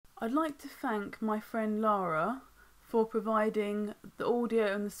I'd like to thank my friend Lara for providing the audio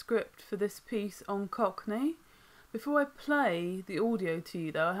and the script for this piece on Cockney. Before I play the audio to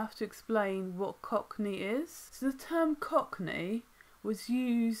you though, I have to explain what Cockney is. So the term Cockney was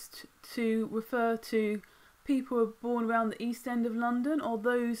used to refer to people who were born around the East End of London or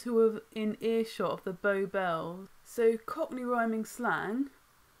those who were in earshot of the Bow Bells. So Cockney rhyming slang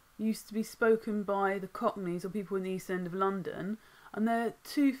used to be spoken by the Cockneys or people in the East End of London, and there are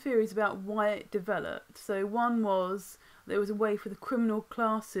two theories about why it developed. So one was that it was a way for the criminal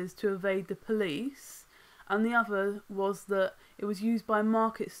classes to evade the police, and the other was that it was used by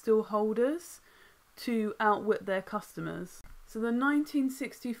market stall holders to outwit their customers. So the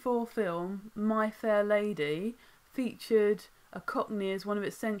 1964 film My Fair Lady featured a Cockney as one of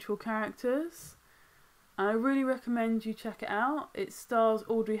its central characters. And I really recommend you check it out. It stars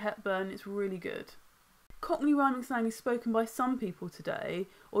Audrey Hepburn, it's really good. Cockney rhyming slang is spoken by some people today,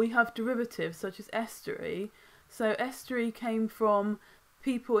 or you have derivatives such as estuary. So estuary came from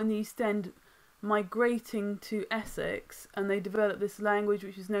people in the East End migrating to Essex, and they developed this language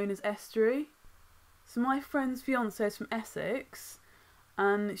which is known as estuary. So my friend's fiance is from Essex,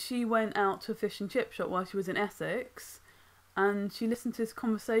 and she went out to a fish and chip shop while she was in Essex, and she listened to this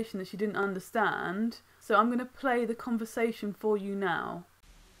conversation that she didn't understand. So I'm going to play the conversation for you now.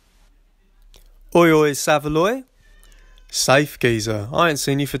 Oi oi Savaloy. Safe geezer, I ain't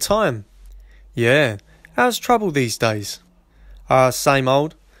seen you for time. Yeah, how's trouble these days? Same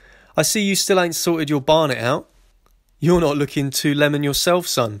old. I see you still ain't sorted your barnet out. You're not looking too lemon yourself,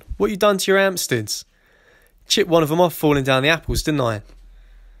 son. What you done to your Hampsteads? Chipped one of them off falling down the apples, didn't I?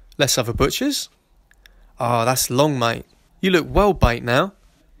 Let's have a butcher's? That's long, mate. You look well baked now.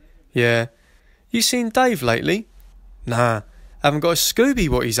 Yeah. You seen Dave lately? Nah, haven't got a Scooby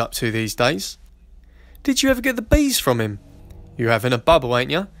what he's up to these days. Did you ever get the bees from him? You're having a bubble, ain't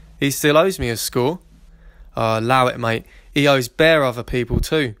you? He still owes me a score. Allow it, mate. He owes bare other people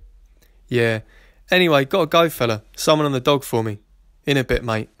too. Yeah. Anyway, gotta go, fella. Someone on the dog for me. In a bit,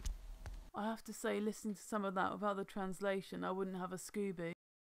 mate. I have to say, listening to some of that without the translation, I wouldn't have a Scooby.